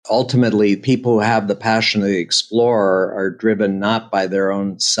Ultimately, people who have the passion of the explorer are driven not by their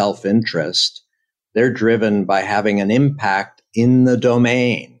own self-interest. They're driven by having an impact in the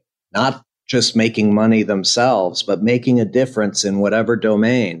domain, not just making money themselves, but making a difference in whatever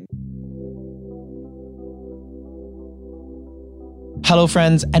domain. Hello,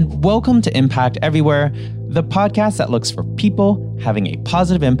 friends, and welcome to Impact Everywhere, the podcast that looks for people having a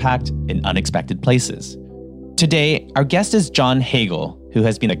positive impact in unexpected places. Today, our guest is John Hagel, who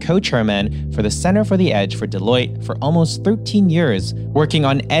has been a co-chairman for the Center for the Edge for Deloitte for almost 13 years, working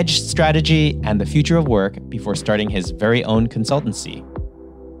on edge strategy and the future of work before starting his very own consultancy.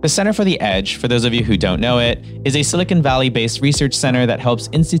 The Center for the Edge, for those of you who don't know it, is a Silicon Valley-based research center that helps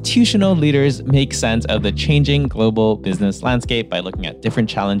institutional leaders make sense of the changing global business landscape by looking at different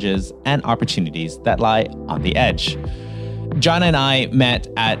challenges and opportunities that lie on the edge. John and I met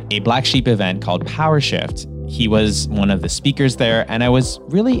at a Black Sheep event called PowerShift. He was one of the speakers there, and I was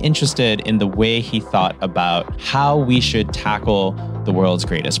really interested in the way he thought about how we should tackle the world's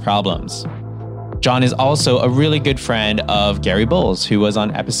greatest problems. John is also a really good friend of Gary Bowles, who was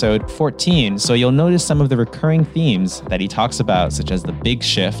on episode 14, so you'll notice some of the recurring themes that he talks about, such as the big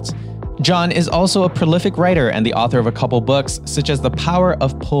shift. John is also a prolific writer and the author of a couple books, such as The Power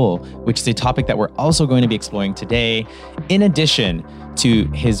of Pull, which is a topic that we're also going to be exploring today, in addition to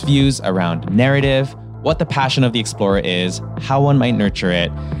his views around narrative, what the passion of the explorer is, how one might nurture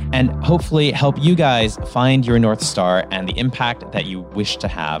it, and hopefully help you guys find your North Star and the impact that you wish to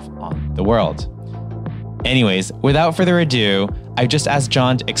have on the world. Anyways, without further ado, I've just asked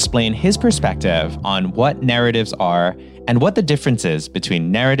John to explain his perspective on what narratives are and what the difference is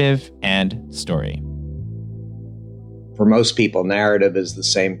between narrative and story. For most people, narrative is the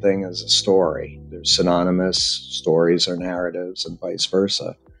same thing as a story. They're synonymous. Stories are narratives and vice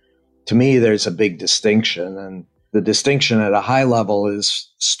versa. To me, there's a big distinction, and the distinction at a high level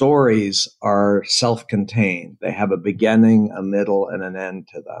is stories are self-contained. They have a beginning, a middle, and an end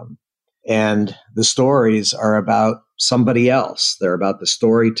to them. And the stories are about somebody else. They're about the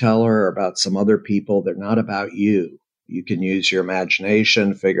storyteller or about some other people. They're not about you. You can use your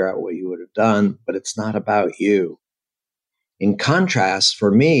imagination, figure out what you would have done, but it's not about you. In contrast,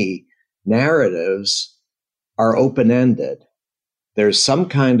 for me, narratives are open-ended. There's some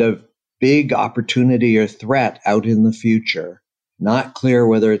kind of big opportunity or threat out in the future, not clear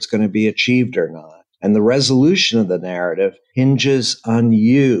whether it's going to be achieved or not. And the resolution of the narrative hinges on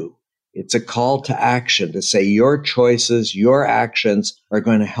you. It's a call to action to say your choices, your actions are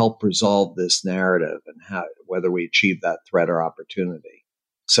going to help resolve this narrative and whether we achieve that threat or opportunity.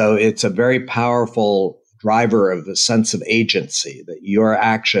 So it's a very powerful driver of the sense of agency that your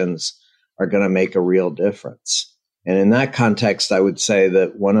actions are going to make a real difference. And in that context, I would say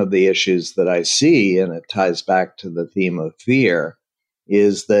that one of the issues that I see, and it ties back to the theme of fear,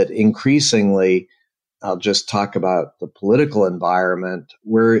 is that increasingly, I'll just talk about the political environment.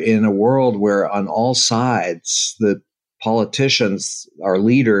 We're in a world where on all sides, the politicians, our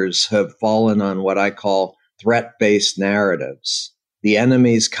leaders, have fallen on what I call threat-based narratives. The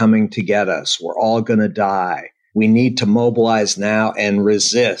enemy's coming to get us. We're all going to die. We need to mobilize now and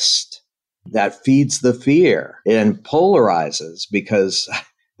resist. That feeds the fear and polarizes because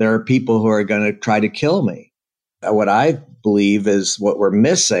there are people who are going to try to kill me. What I believe is what we're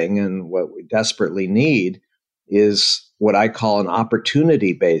missing and what we desperately need is what I call an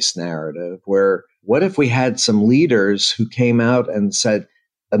opportunity-based narrative, where what if we had some leaders who came out and said,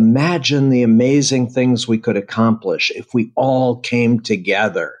 imagine the amazing things we could accomplish if we all came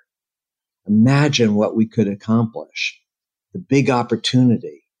together. Imagine what we could accomplish. The big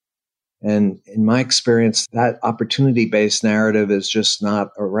opportunity. And in my experience, that opportunity-based narrative is just not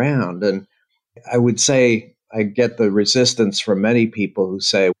around. And I would say I get the resistance from many people who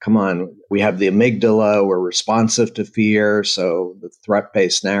say, come on, we have the amygdala, we're responsive to fear, so the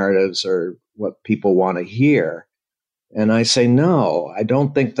threat-based narratives are what people want to hear. And I say, no, I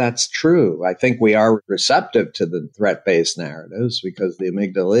don't think that's true. I think we are receptive to the threat-based narratives because the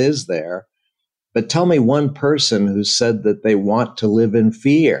amygdala is there. But tell me one person who said that they want to live in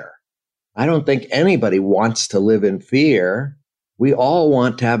fear. I don't think anybody wants to live in fear. We all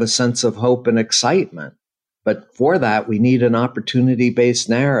want to have a sense of hope and excitement. But for that, we need an opportunity-based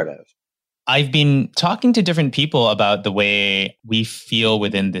narrative. I've been talking to different people about the way we feel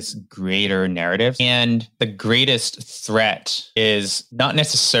within this greater narrative. And the greatest threat is not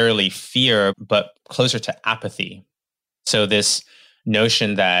necessarily fear, but closer to apathy. So this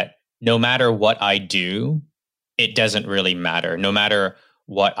notion that no matter what I do, it doesn't really matter. No matter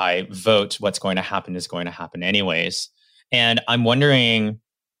what I vote, what's going to happen is going to happen anyways. And I'm wondering,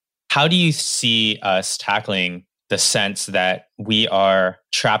 how do you see us tackling the sense that we are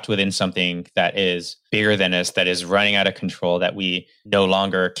trapped within something that is bigger than us, that is running out of control, that we no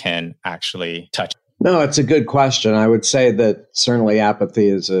longer can actually touch? No, it's a good question. I would say that certainly apathy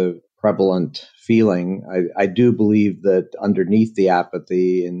is a prevalent feeling. I do believe that underneath the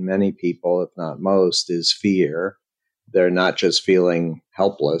apathy in many people, if not most, is fear. They're not just feeling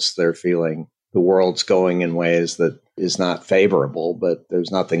helpless, they're feeling the world's going in ways that is not favorable, but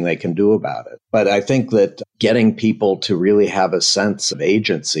there's nothing they can do about it. But I think that getting people to really have a sense of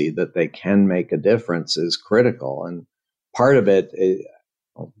agency, that they can make a difference, is critical. And part of it,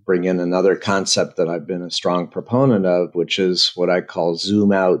 I'll bring in another concept that I've been a strong proponent of, which is what I call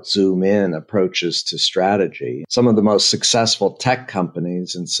zoom out, zoom in approaches to strategy. Some of the most successful tech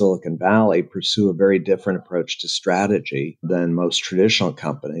companies in Silicon Valley pursue a very different approach to strategy than most traditional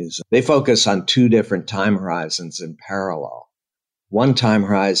companies. They focus on two different time horizons in parallel. One time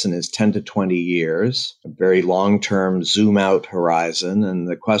horizon is 10 to 20 years, a very long-term zoom out horizon. And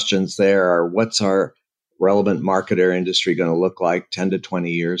the questions there are, what's our relevant market or industry going to look like 10 to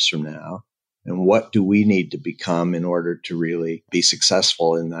 20 years from now? And what do we need to become in order to really be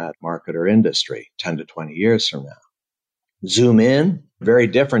successful in that market or industry 10 to 20 years from now? Zoom in, very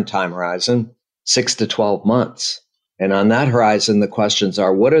different time horizon, 6 to 12 months. And on that horizon, the questions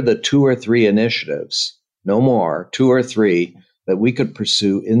are, what are the 2 or 3 initiatives, no more, 2 or 3, that we could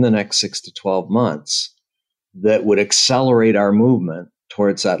pursue in the next 6 to 12 months that would accelerate our movement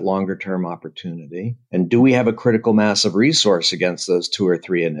towards that longer term opportunity? And do we have a critical mass of resource against those 2 or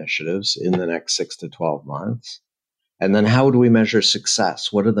 3 initiatives in the next 6 to 12 months? And then how do we measure success?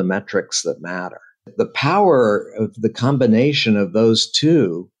 What are the metrics that matter? The power of the combination of those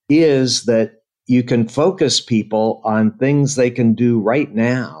two is that you can focus people on things they can do right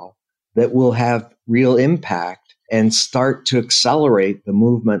now that will have real impact and start to accelerate the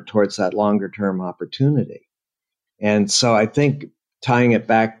movement towards that longer term opportunity. And so I think, tying it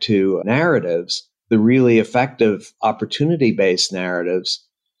back to narratives, the really effective opportunity-based narratives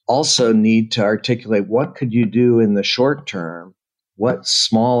also need to articulate, what could you do in the short term? What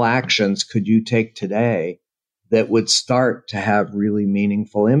small actions could you take today that would start to have really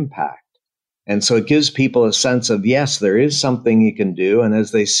meaningful impact? And so it gives people a sense of, yes, there is something you can do. And as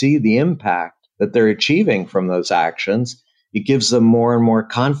they see the impact that they're achieving from those actions, it gives them more and more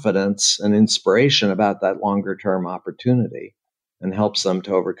confidence and inspiration about that longer term opportunity, and helps them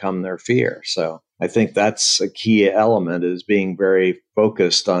to overcome their fear. So I think that's a key element, is being very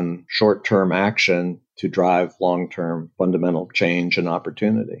focused on short-term action to drive long-term fundamental change and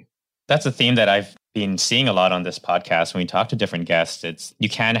opportunity. That's a theme that I've been seeing a lot on this podcast. When we talk to different guests, it's, you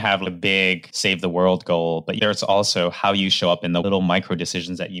can have a big save the world goal, but there's also how you show up in the little micro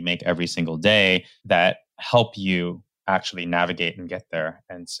decisions that you make every single day that help you actually navigate and get there.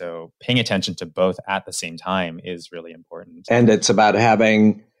 And so paying attention to both at the same time is really important. And it's about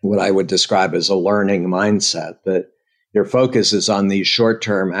having what I would describe as a learning mindset, that your focus is on these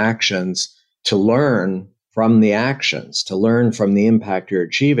short-term actions to learn from the actions, to learn from the impact you're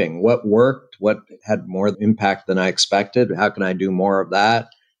achieving. What worked? What had more impact than I expected? How can I do more of that?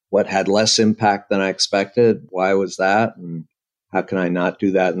 What had less impact than I expected? Why was that? And how can I not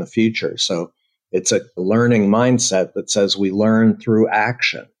do that in the future? So it's a learning mindset that says we learn through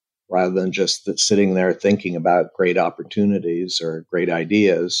action rather than just sitting there thinking about great opportunities or great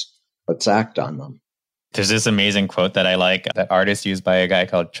ideas. Let's act on them. There's this amazing quote that I like, that artist used by a guy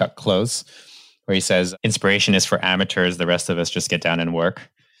called Chuck Close, where he says, inspiration is for amateurs. The rest of us just get down and work.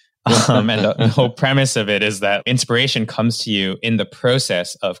 And the whole premise of it is that inspiration comes to you in the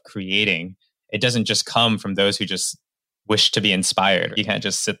process of creating. It doesn't just come from those who just wish to be inspired. You can't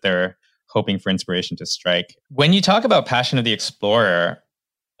just sit there hoping for inspiration to strike. When you talk about Passion of the Explorer,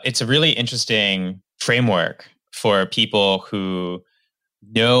 it's a really interesting framework for people who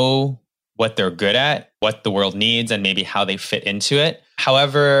know what they're good at, what the world needs, and maybe how they fit into it.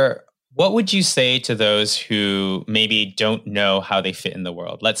 However, what would you say to those who maybe don't know how they fit in the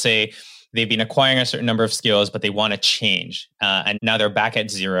world? Let's say they've been acquiring a certain number of skills, but they want to change. And now they're back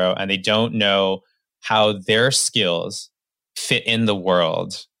at zero and they don't know how their skills fit in the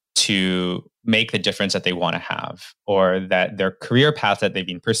world to make the difference that they want to have, or that their career path that they've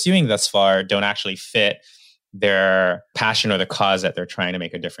been pursuing thus far don't actually fit their passion or the cause that they're trying to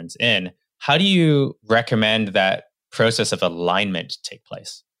make a difference in. How do you recommend that process of alignment take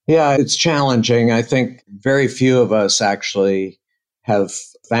place? Yeah, it's challenging. I think very few of us actually have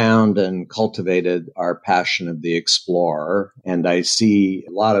found and cultivated our passion of the explorer. And I see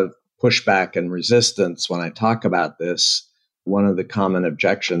a lot of pushback and resistance when I talk about this. One of the common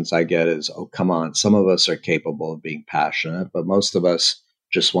objections I get is, oh, come on, some of us are capable of being passionate, but most of us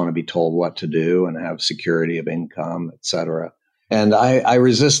just want to be told what to do and have security of income, et cetera. And I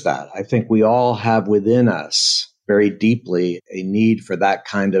resist that. I think we all have within us very deeply a need for that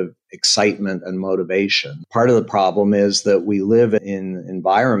kind of excitement and motivation. Part of the problem is that we live in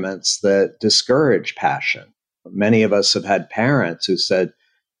environments that discourage passion. Many of us have had parents who said,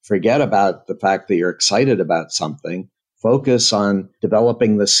 forget about the fact that you're excited about something. Focus on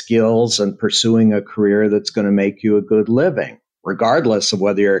developing the skills and pursuing a career that's going to make you a good living. Regardless of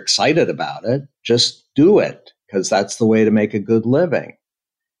whether you're excited about it, just do it, because that's the way to make a good living.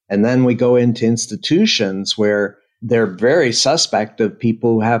 And then we go into institutions where they're very suspect of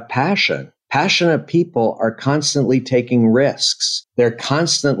people who have passion. Passionate people are constantly taking risks. They're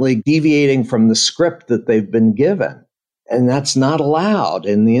constantly deviating from the script that they've been given. And that's not allowed.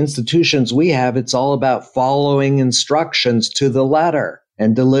 In the institutions we have, it's all about following instructions to the letter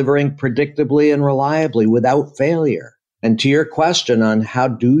and delivering predictably and reliably without failure. And to your question on how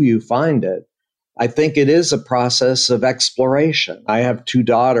do you find it, I think it is a process of exploration. I have 2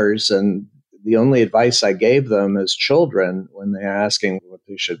 daughters, and the only advice I gave them as children when they're asking what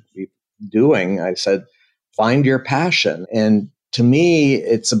they should be doing, I said, find your passion. And to me,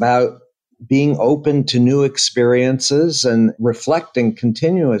 it's about being open to new experiences and reflecting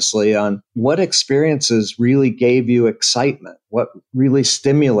continuously on what experiences really gave you excitement, what really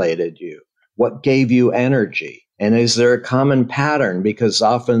stimulated you, what gave you energy. And is there a common pattern? Because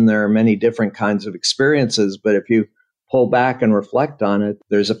often there are many different kinds of experiences, but if you pull back and reflect on it,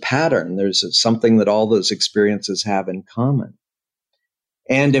 there's a pattern. There's something that all those experiences have in common.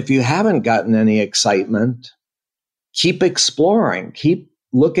 And if you haven't gotten any excitement, keep exploring, keep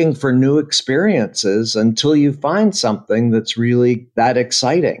looking for new experiences until you find something that's really that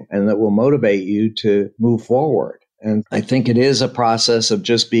exciting and that will motivate you to move forward. And I think it is a process of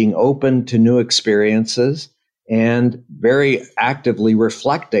just being open to new experiences and very actively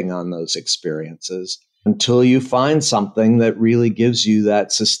reflecting on those experiences until you find something that really gives you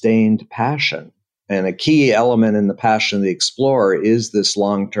that sustained passion. And a key element in the passion of the explorer is this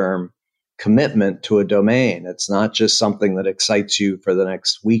long-term commitment to a domain. It's not just something that excites you for the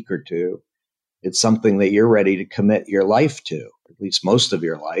next week or two. It's something that you're ready to commit your life to, at least most of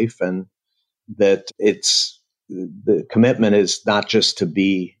your life, and that the commitment is not just to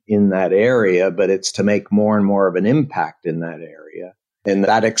be in that area, but it's to make more and more of an impact in that area. And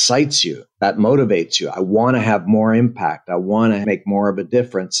that excites you. That motivates you. I want to have more impact. I want to make more of a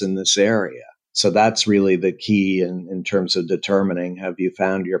difference in this area. So that's really the key in terms of determining, have you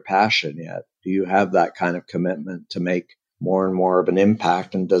found your passion yet? Do you have that kind of commitment to make more and more of an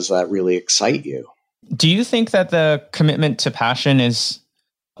impact? And does that really excite you? Do you think that the commitment to passion is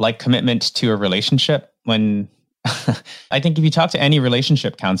like commitment to a relationship? When I think if you talk to any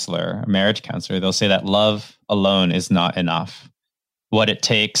relationship counselor, a marriage counselor, they'll say that love alone is not enough. What it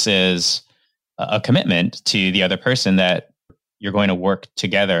takes is a commitment to the other person that you're going to work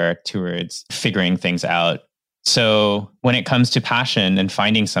together towards figuring things out. So when it comes to passion and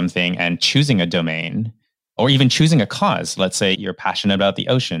finding something and choosing a domain, or even choosing a cause, let's say you're passionate about the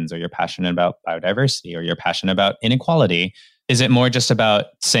oceans, or you're passionate about biodiversity, or you're passionate about inequality, is it more just about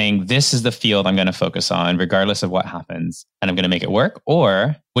saying, this is the field I'm going to focus on, regardless of what happens, and I'm going to make it work?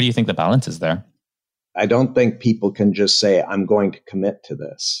 Or what do you think the balance is there? I don't think people can just say, I'm going to commit to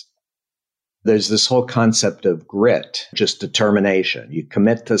this. There's this whole concept of grit, just determination. You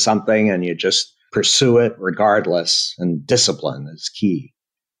commit to something and you just pursue it regardless, and discipline is key.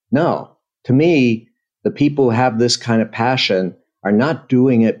 No, to me, the people who have this kind of passion are not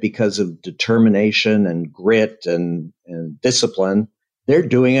doing it because of determination and grit and discipline. They're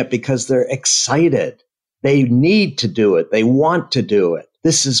doing it because they're excited. They need to do it. They want to do it.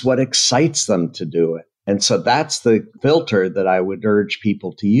 This is what excites them to do it. And so that's the filter that I would urge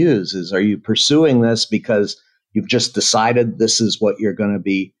people to use is, are you pursuing this because you've just decided this is what you're going to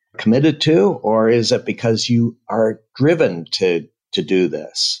be committed to? Or is it because you are driven to do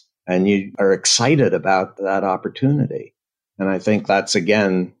this and you are excited about that opportunity? And I think that's,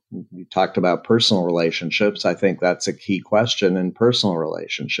 again, you talked about personal relationships. I think that's a key question in personal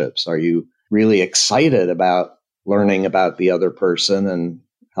relationships. Are you really excited about learning about the other person and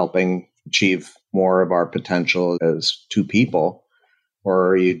helping achieve more of our potential as two people? Or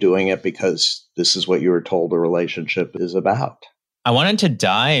are you doing it because this is what you were told a relationship is about? I wanted to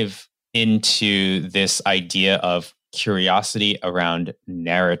dive into this idea of curiosity around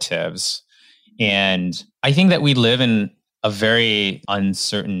narratives. And I think that we live in a very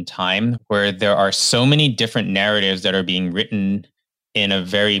uncertain time where there are so many different narratives that are being written in a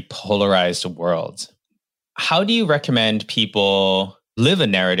very polarized world. How do you recommend people live a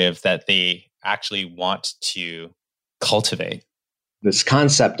narrative that they actually want to cultivate? This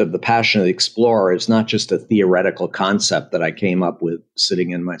concept of the passionate explorer is not just a theoretical concept that I came up with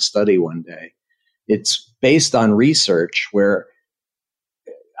sitting in my study one day. It's based on research where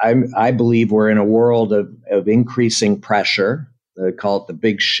I believe we're in a world of increasing pressure. They call it the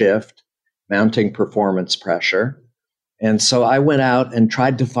big shift, mounting performance pressure. And so I went out and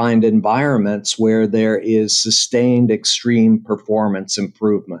tried to find environments where there is sustained extreme performance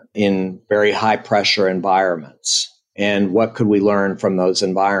improvement in very high pressure environments. And what could we learn from those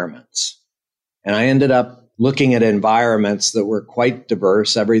environments? And I ended up looking at environments that were quite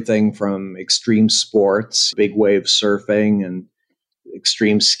diverse, everything from extreme sports, big wave surfing and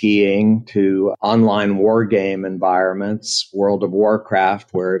extreme skiing, to online war game environments, World of Warcraft,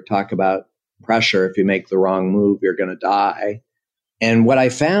 where talk about pressure. If you make the wrong move, you're going to die. And what I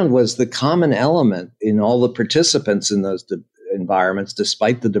found was the common element in all the participants in those environments,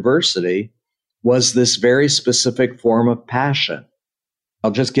 despite the diversity, was this very specific form of passion.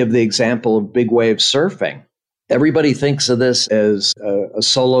 I'll just give the example of big wave surfing. Everybody thinks of this as a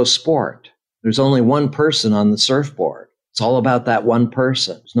solo sport. There's only one person on the surfboard. It's all about that one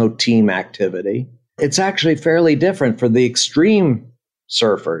person. There's no team activity. It's actually fairly different for the extreme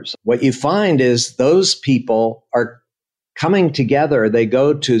surfers. What you find is those people are coming together. They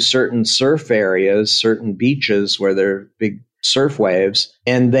go to certain surf areas, certain beaches where there are big surf waves,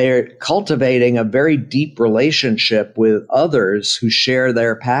 and they're cultivating a very deep relationship with others who share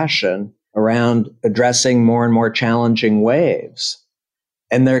their passion around addressing more and more challenging waves.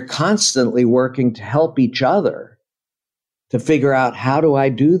 And they're constantly working to help each other to figure out, how do I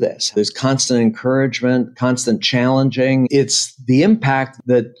do this? There's constant encouragement, constant challenging. It's the impact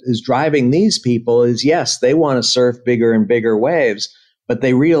that is driving these people is, yes, they want to surf bigger and bigger waves, but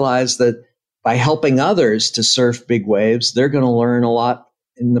they realize that by helping others to surf big waves, they're going to learn a lot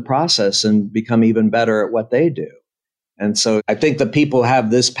in the process and become even better at what they do. And so I think the people who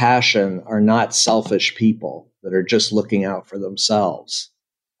have this passion are not selfish people that are just looking out for themselves.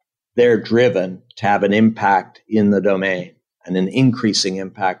 They're driven to have an impact in the domain, and an increasing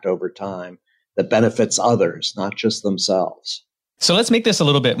impact over time that benefits others, not just themselves. So let's make this a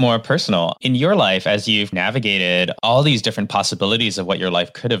little bit more personal. In your life, as you've navigated all these different possibilities of what your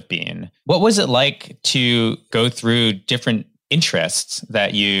life could have been, what was it like to go through different interests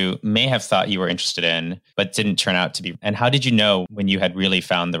that you may have thought you were interested in, but didn't turn out to be? And how did you know when you had really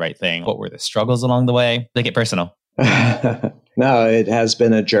found the right thing? What were the struggles along the way? Make it personal. No, it has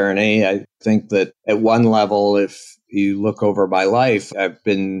been a journey. I think that at one level, if you look over my life, I've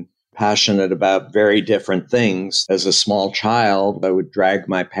been passionate about very different things. As a small child, I would drag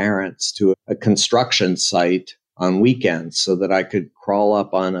my parents to a construction site on weekends so that I could crawl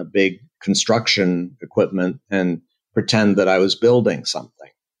up on a big construction equipment and pretend that I was building something.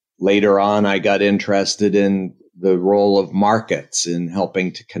 Later on, I got interested in the role of markets in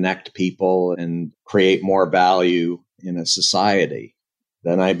helping to connect people and create more value in a society.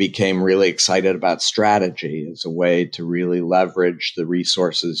 Then I became really excited about strategy as a way to really leverage the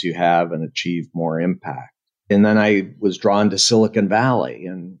resources you have and achieve more impact. And then I was drawn to Silicon Valley,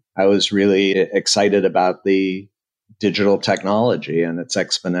 and I was really excited about the digital technology and its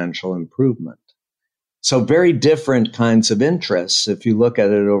exponential improvement. So very different kinds of interests. If you look at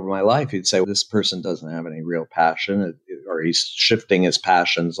it over my life, you'd say, well, this person doesn't have any real passion, or he's shifting his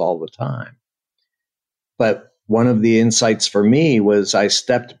passions all the time. But one of the insights for me was I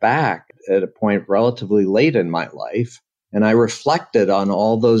stepped back at a point relatively late in my life, and I reflected on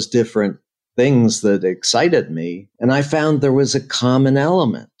all those different things that excited me. And I found there was a common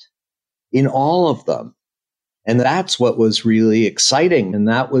element in all of them. And that's what was really exciting. And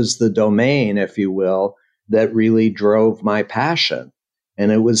that was the domain, if you will, that really drove my passion.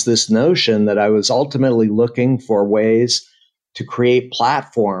 And it was this notion that I was ultimately looking for ways to create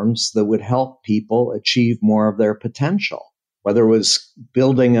platforms that would help people achieve more of their potential, whether it was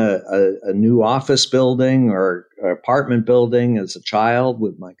building a new office building or apartment building as a child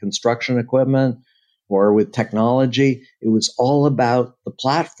with my construction equipment or with technology. It was all about the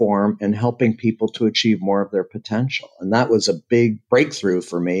platform and helping people to achieve more of their potential. And that was a big breakthrough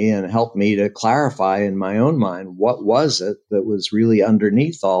for me and helped me to clarify in my own mind what was it that was really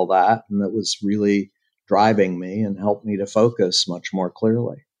underneath all that and that was really driving me and helped me to focus much more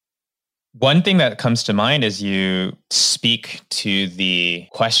clearly. One thing that comes to mind as you speak to the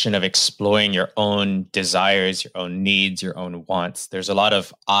question of exploring your own desires, your own needs, your own wants, there's a lot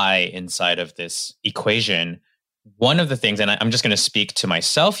of I inside of this equation. One of the things, and I'm just going to speak to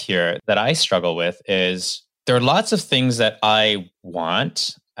myself here, that I struggle with is there are lots of things that I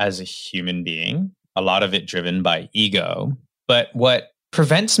want as a human being, a lot of it driven by ego. But what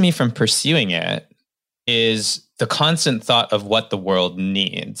prevents me from pursuing it is the constant thought of what the world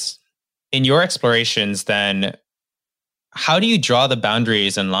needs. In your explorations, then, how do you draw the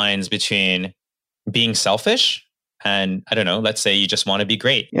boundaries and lines between being selfish and, I don't know, let's say you just want to be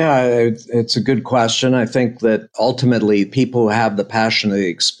great? Yeah, it's a good question. I think that ultimately people who have the passion of the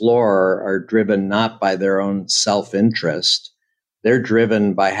explorer are driven not by their own self-interest. They're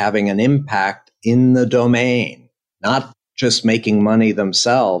driven by having an impact in the domain, not just making money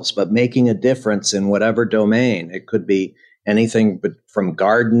themselves, but making a difference in whatever domain. It could be anything but from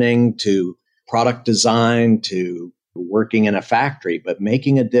gardening to product design to working in a factory, but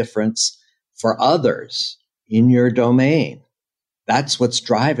making a difference for others in your domain. That's what's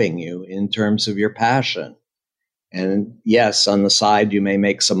driving you in terms of your passion. And yes, on the side, you may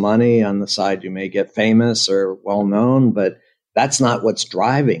make some money. On the side, you may get famous or well known, but that's not what's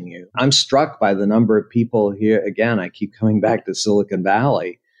driving you. I'm struck by the number of people here. Again, I keep coming back to Silicon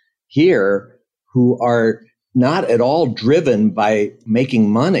Valley here who are not at all driven by making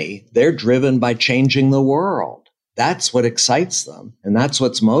money. They're driven by changing the world. That's what excites them. And that's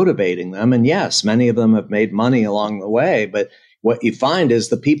what's motivating them. And yes, many of them have made money along the way. But what you find is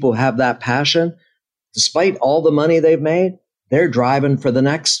the people who have that passion, despite all the money they've made, they're driving for the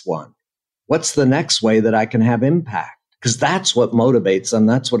next one. What's the next way that I can have impact? Because that's what motivates them.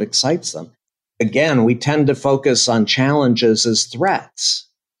 That's what excites them. Again, we tend to focus on challenges as threats.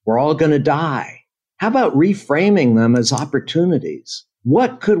 We're all going to die. How about reframing them as opportunities?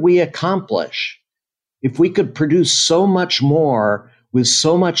 What could we accomplish if we could produce so much more with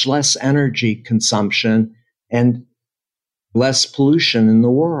so much less energy consumption and less pollution in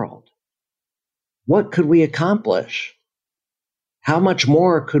the world? What could we accomplish? How much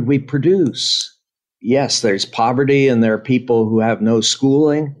more could we produce? Yes, there's poverty and there are people who have no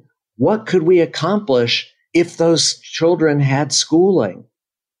schooling. What could we accomplish if those children had schooling?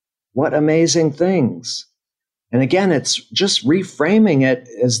 What amazing things. And again, it's just reframing it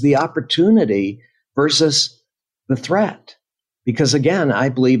as the opportunity versus the threat. Because again, I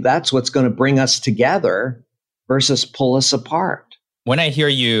believe that's what's going to bring us together versus pull us apart. When I hear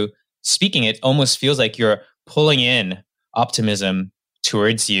you speaking, it almost feels like you're pulling in optimism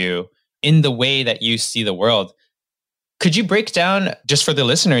towards you in the way that you see the world. Could you break down, just for the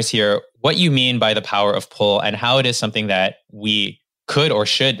listeners here, what you mean by the power of pull and how it is something that we could or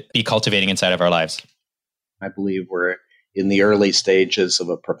should be cultivating inside of our lives? I believe we're in the early stages of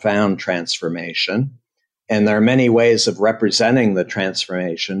a profound transformation. And there are many ways of representing the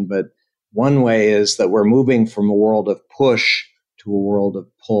transformation, but one way is that we're moving from a world of push to a world of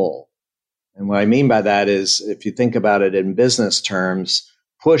pull. And what I mean by that is, if you think about it in business terms,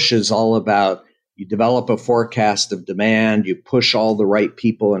 push is all about you develop a forecast of demand, you push all the right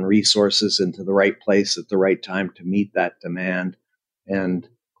people and resources into the right place at the right time to meet that demand, and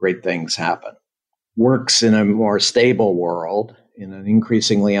great things happen. Works in a more stable world, in an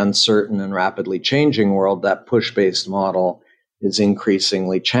increasingly uncertain and rapidly changing world, that push-based model is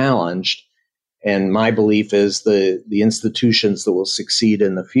increasingly challenged. And my belief is the institutions that will succeed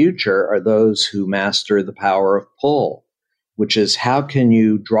in the future are those who master the power of pull, which is how can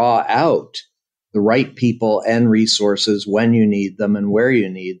you draw out the right people and resources when you need them and where you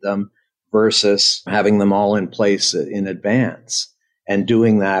need them versus having them all in place in advance. And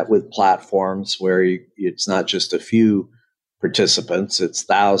doing that with platforms where it's not just a few participants, it's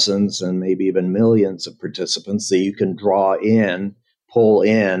thousands and maybe even millions of participants that you can draw in, pull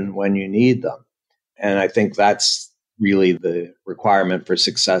in when you need them. And I think that's really the requirement for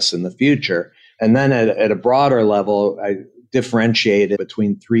success in the future. And then at a broader level, I differentiate it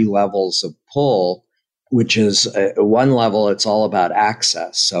between three levels of pull, which is one level, it's all about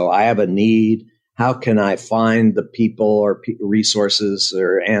access. So I have a need. How can I find the people or resources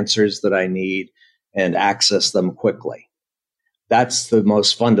or answers that I need and access them quickly? That's the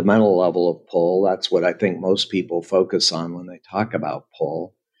most fundamental level of pull. That's what I think most people focus on when they talk about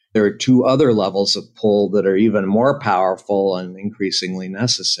pull. There are two other levels of pull that are even more powerful and increasingly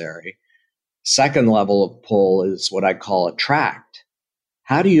necessary. Second level of pull is what I call attract.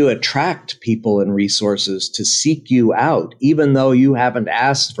 How do you attract people and resources to seek you out, even though you haven't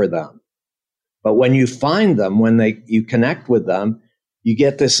asked for them? But when you find them, when you connect with them, you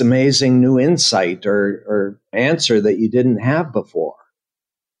get this amazing new insight or answer that you didn't have before.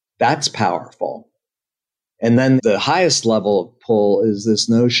 That's powerful. And then the highest level of pull is this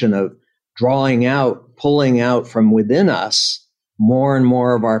notion of drawing out, pulling out from within us more and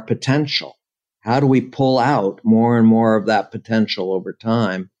more of our potential. How do we pull out more and more of that potential over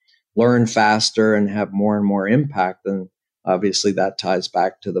time, learn faster and have more and more impact? And obviously that ties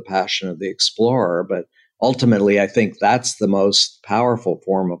back to the passion of the explorer, but ultimately, I think that's the most powerful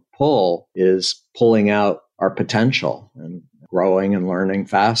form of pull, is pulling out our potential and growing and learning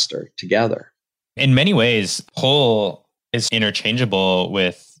faster together. In many ways, pull is interchangeable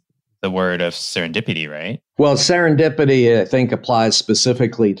with the word of serendipity, right? Well, serendipity, I think, applies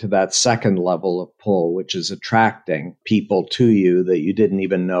specifically to that second level of pull, which is attracting people to you that you didn't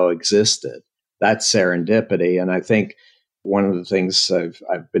even know existed. That's serendipity. And I think one of the things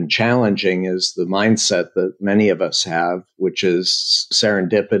I've been challenging is the mindset that many of us have, which is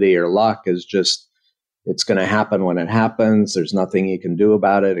serendipity or luck is just, it's going to happen when it happens. There's nothing you can do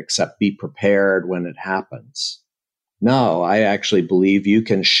about it except be prepared when it happens. No, I actually believe you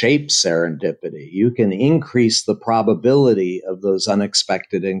can shape serendipity. You can increase the probability of those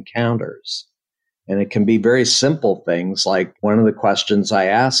unexpected encounters. And it can be very simple things, like one of the questions I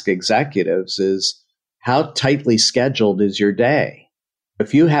ask executives is, how tightly scheduled is your day?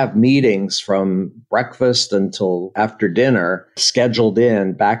 If you have meetings from breakfast until after dinner scheduled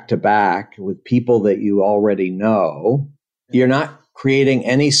in back to back with people that you already know, you're not creating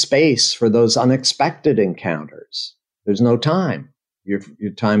any space for those unexpected encounters. There's no time. Your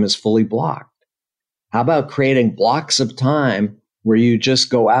time is fully blocked. How about creating blocks of time where you just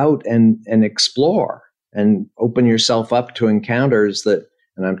go out and explore and open yourself up to encounters that,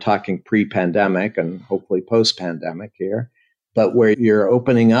 and I'm talking pre-pandemic and hopefully post-pandemic here, but where you're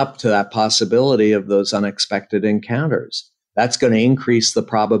opening up to that possibility of those unexpected encounters. That's going to increase the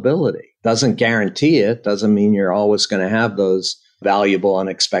probability. Doesn't guarantee it, doesn't mean you're always going to have those valuable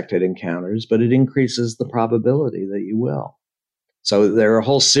unexpected encounters, but it increases the probability that you will. So there are a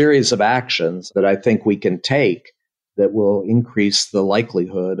whole series of actions that I think we can take that will increase the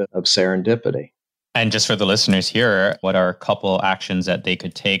likelihood of serendipity. And just for the listeners here, what are a couple actions that they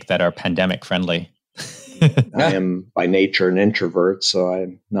could take that are pandemic friendly? I am by nature an introvert, so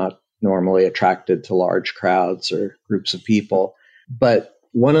I'm not normally attracted to large crowds or groups of people. But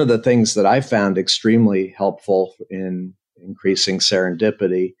one of the things that I found extremely helpful in increasing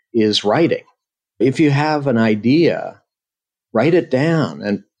serendipity is writing. If you have an idea, write it down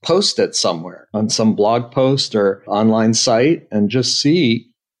and post it somewhere on some blog post or online site and just see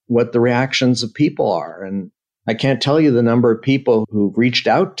what the reactions of people are. And I can't tell you the number of people who've reached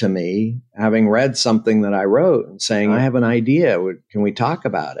out to me having read something that I wrote and saying, I have an idea. Can we talk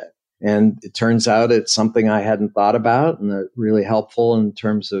about it? And it turns out it's something I hadn't thought about, and it's really helpful in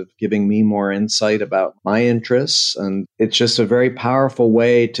terms of giving me more insight about my interests. And it's just a very powerful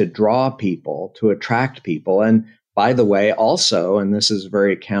way to draw people, to attract people. And by the way, also, and this is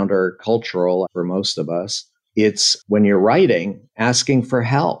very countercultural for most of us, it's when you're writing, asking for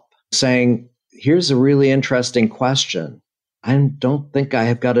help, saying, here's a really interesting question. I don't think I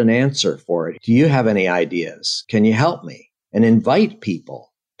have got an answer for it. Do you have any ideas? Can you help me? And invite people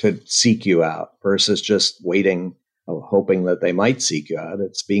to seek you out versus just waiting, hoping that they might seek you out.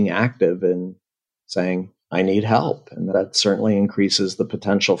 It's being active and saying, I need help. And that certainly increases the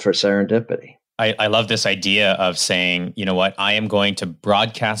potential for serendipity. I love this idea of saying, you know what, I am going to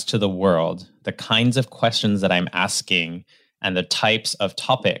broadcast to the world the kinds of questions that I'm asking and the types of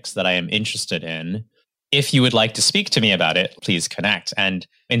topics that I am interested in. If you would like to speak to me about it, please connect. And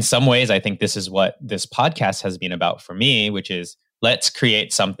in some ways, I think this is what this podcast has been about for me, which is let's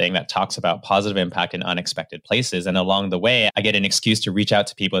create something that talks about positive impact in unexpected places. And along the way, I get an excuse to reach out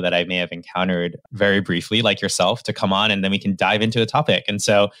to people that I may have encountered very briefly, like yourself, to come on, and then we can dive into a topic. And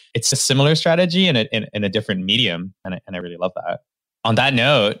so it's a similar strategy in a different medium. And I really love that. On that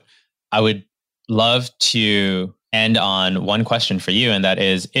note, I would love to end on one question for you. And that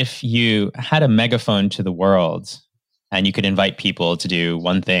is, if you had a megaphone to the world and you could invite people to do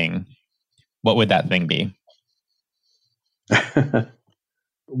one thing, what would that thing be?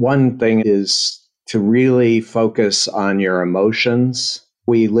 One thing is to really focus on your emotions.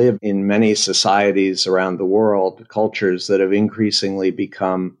 We live in many societies around the world, cultures that have increasingly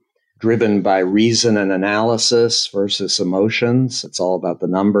become driven by reason and analysis versus emotions. It's all about the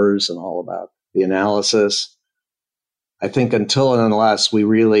numbers and all about the analysis. I think until and unless we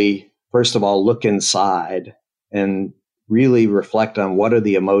really, first of all, look inside and really reflect on what are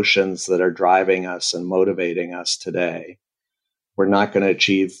the emotions that are driving us and motivating us today, we're not going to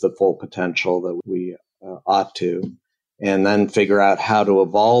achieve the full potential that we ought to. And then figure out how to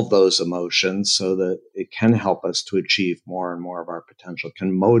evolve those emotions so that it can help us to achieve more and more of our potential,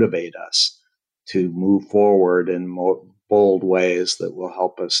 can motivate us to move forward in more bold ways that will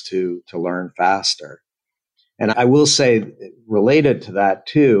help us to learn faster. And I will say, related to that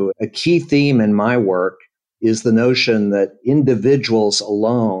too, a key theme in my work is the notion that individuals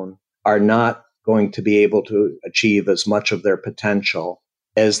alone are not going to be able to achieve as much of their potential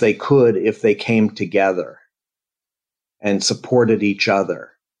as they could if they came together and supported each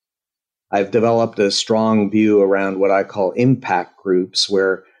other. I've developed a strong view around what I call impact groups,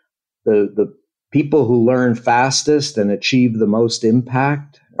 where the people who learn fastest and achieve the most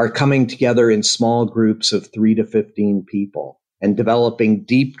impact are coming together in small groups of 3 to 15 people and developing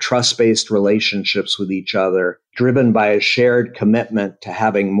deep trust-based relationships with each other, driven by a shared commitment to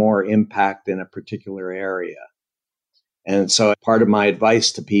having more impact in a particular area. And so part of my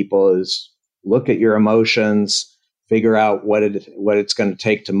advice to people is look at your emotions, figure out what it's going to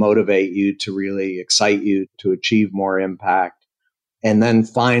take to motivate you, to really excite you to achieve more impact, and then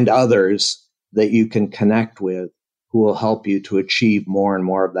find others that you can connect with who will help you to achieve more and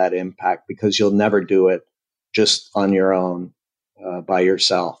more of that impact, because you'll never do it just on your own, by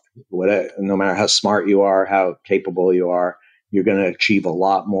yourself. No matter how smart you are, how capable you are, you're going to achieve a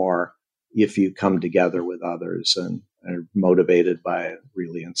lot more if you come together with others and are motivated by a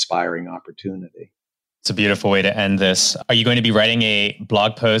really inspiring opportunity. It's a beautiful way to end this. Are you going to be writing a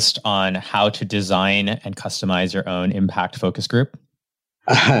blog post on how to design and customize your own impact focus group?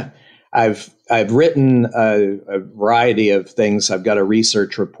 I've written a variety of things. I've got a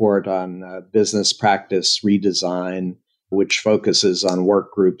research report on business practice redesign, which focuses on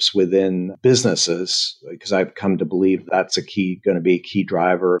work groups within businesses, because I've come to believe that's going to be a key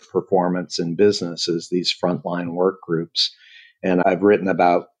driver of performance in businesses, these frontline work groups. And I've written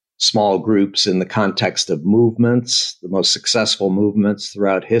about small groups in the context of movements. The most successful movements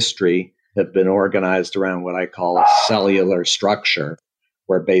throughout history have been organized around what I call a cellular structure,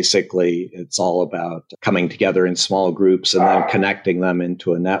 where basically it's all about coming together in small groups and then connecting them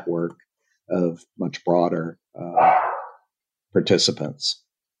into a network of much broader participants.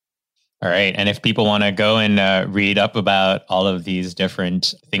 All right. And if people want to go and read up about all of these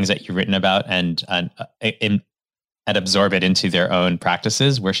different things that you've written about and absorb it into their own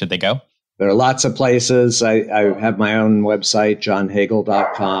practices, where should they go? There are lots of places. I have my own website,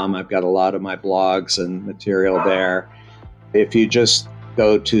 johnhagel.com. I've got a lot of my blogs and material there. If you just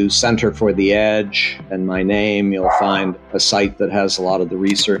go to Center for the Edge and my name, you'll find a site that has a lot of the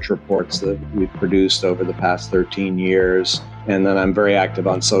research reports that we've produced over the past 13 years. And then I'm very active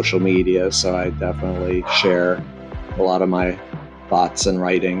on social media, so I definitely share a lot of my thoughts and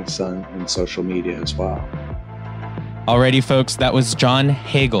writings on social media as well. Alrighty, folks, that was John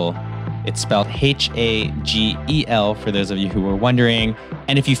Hagel. It's spelled Hagel for those of you who were wondering.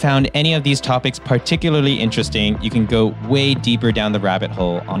 And if you found any of these topics particularly interesting, you can go way deeper down the rabbit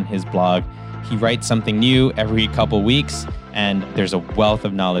hole on his blog. He writes something new every couple weeks, and there's a wealth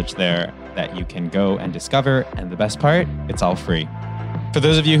of knowledge there that you can go and discover. And the best part, it's all free. For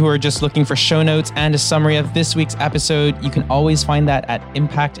those of you who are just looking for show notes and a summary of this week's episode, you can always find that at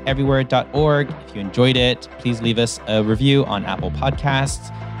impacteverywhere.org. If you enjoyed it, please leave us a review on Apple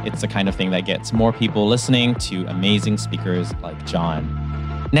Podcasts. It's the kind of thing that gets more people listening to amazing speakers like John.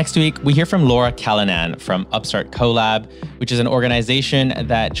 Next week, we hear from Laura Callanan from Upstart Collab, which is an organization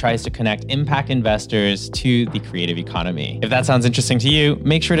that tries to connect impact investors to the creative economy. If that sounds interesting to you,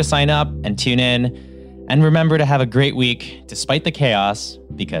 make sure to sign up and tune in. And remember to have a great week despite the chaos,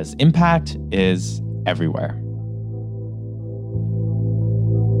 because impact is everywhere.